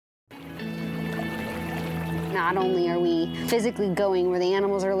Not only are we physically going where the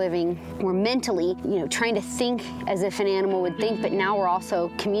animals are living, we're mentally, trying to think as if an animal would think, but now we're also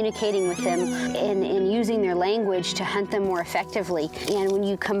communicating with them and using their language to hunt them more effectively. And when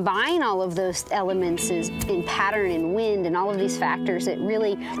you combine all of those elements in pattern and wind and all of these factors, it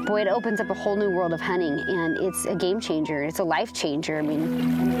really, boy, it opens up a whole new world of hunting, and it's a game changer. It's a life changer. I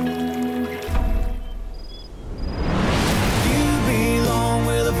mean,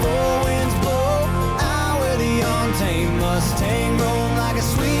 Mustang roam like a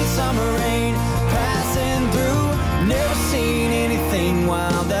sweet summer rain, passing through, never seen anything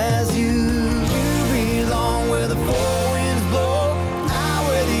wild as you. You belong where the four winds blow, out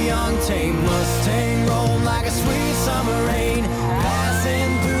where the young tame Mustang roam like a sweet summer rain,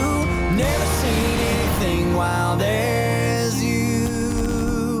 passing through, never seen anything wild as you.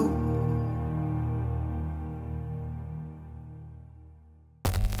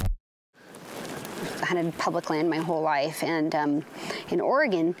 Hunted public land my whole life, and in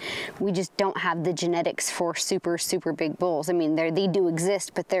Oregon we just don't have the genetics for super big bulls. I mean, they do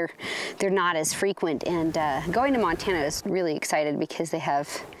exist, but they're not as frequent, and going to Montana is really excited because they have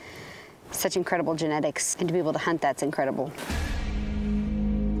such incredible genetics, and to be able to hunt, that's incredible.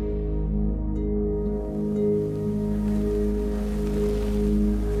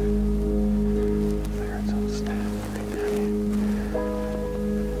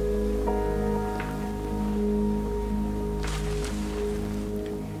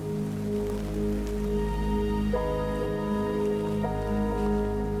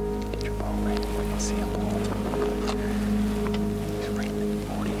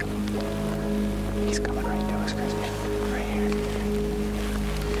 He's coming right to us, Kristy. Right here.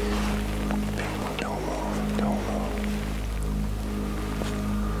 Don't move. Don't move.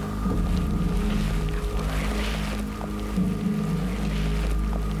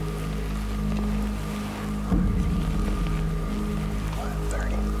 What,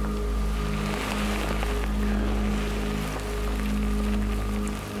 30?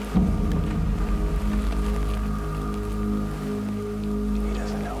 He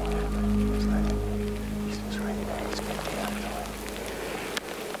doesn't know what happened. He's like, he's just right there. He's going to be out of the way.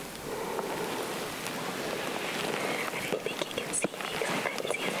 I didn't think he could see me because I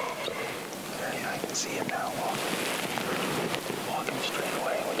couldn't see his head. Yeah, I can see him now walking straight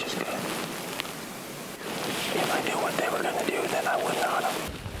away, which is good. If I knew what they were going to do, then I wouldn't hunt them.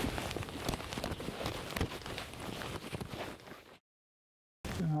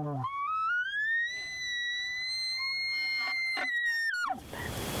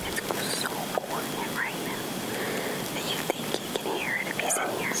 It's so quiet right now that you think you can hear it if he's in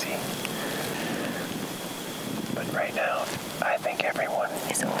here. See? But right now, I think everyone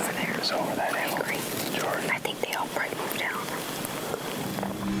It's over there. is over that I hill. agree. George. I think they all probably moved down.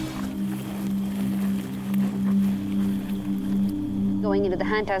 Going into the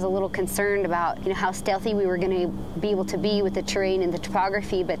hunt, I was a little concerned about, how stealthy we were going to be able to be with the terrain and the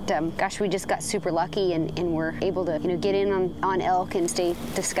topography, but gosh, we just got super lucky and were able to, get in on elk and stay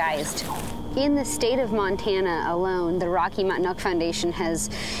disguised. In the state of Montana alone, the Rocky Mountain Elk Foundation has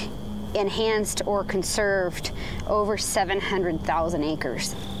enhanced or conserved over 700,000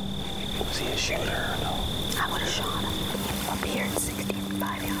 acres. Was he a shooter or no? I would have shot him up here at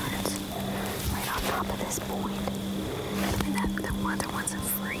 65 yards, right on top of this point. And the other one's a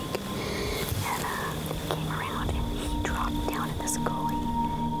freak. And he came around and he dropped down in this gully.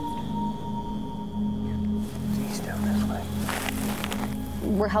 He's down this way.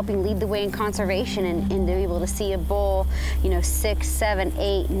 We're helping lead the way in conservation, and to be able to see a bull, 6, 7,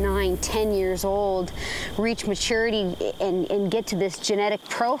 8, 9, 10 years old, reach maturity and get to this genetic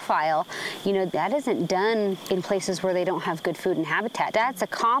profile, that isn't done in places where they don't have good food and habitat. That's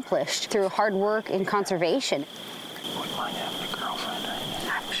accomplished through hard work and conservation. Wouldn't mind having a girlfriend right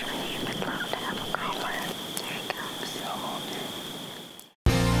now. I'm sure he would love to have a girlfriend. Here he comes.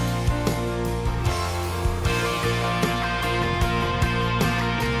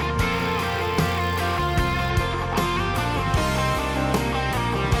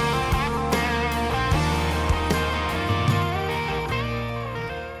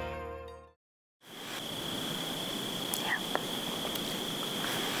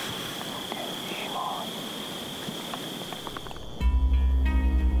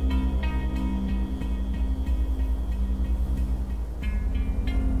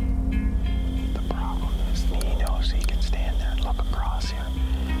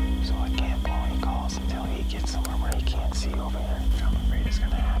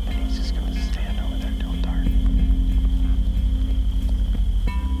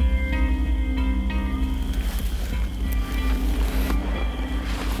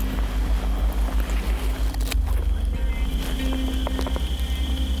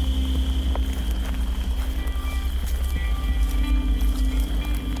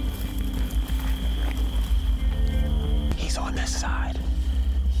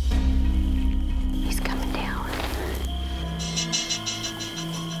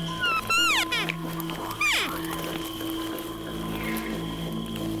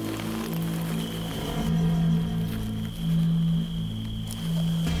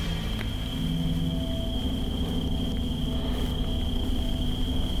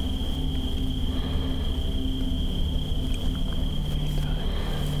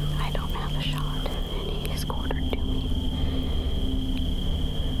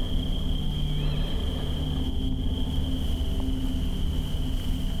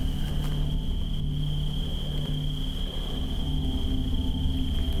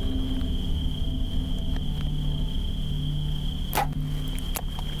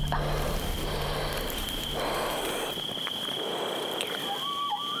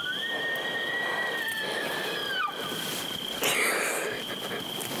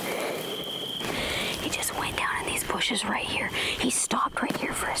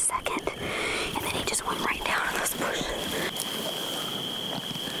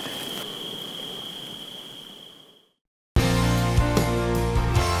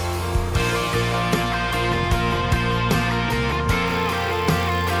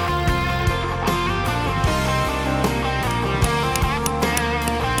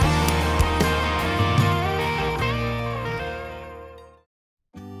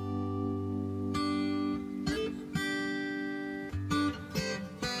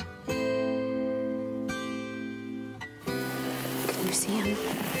 see him. You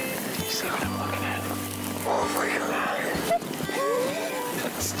see what I'm looking at? Oh my God.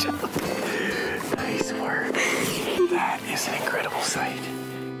 That's just nice work. That is an incredible sight.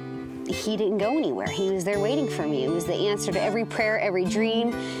 He didn't go anywhere. He was there waiting for me. It was the answer to every prayer, every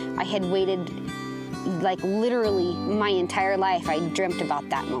dream. I had waited, like literally my entire life. I dreamt about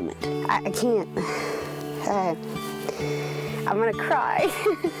that moment. I can't. I'm gonna cry.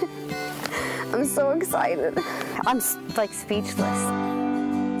 I'm so excited. I'm like speechless.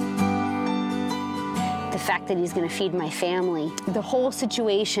 The fact that he's gonna feed my family, the whole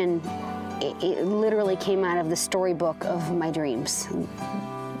situation, it literally came out of the storybook of my dreams,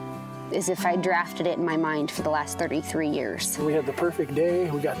 as if I drafted it in my mind for the last 33 years. We had the perfect day,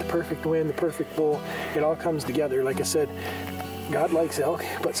 we got the perfect wind, the perfect bull. It all comes together. Like I said, God likes elk,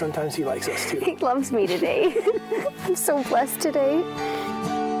 but sometimes he likes us too. He loves me today. I'm so blessed today.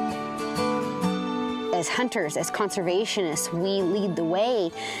 As hunters, as conservationists, we lead the way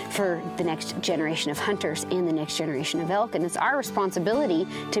for the next generation of hunters and the next generation of elk, and it's our responsibility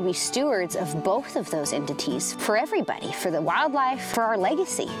to be stewards of both of those entities for everybody, for the wildlife, for our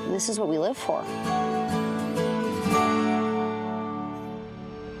legacy. This is what we live for.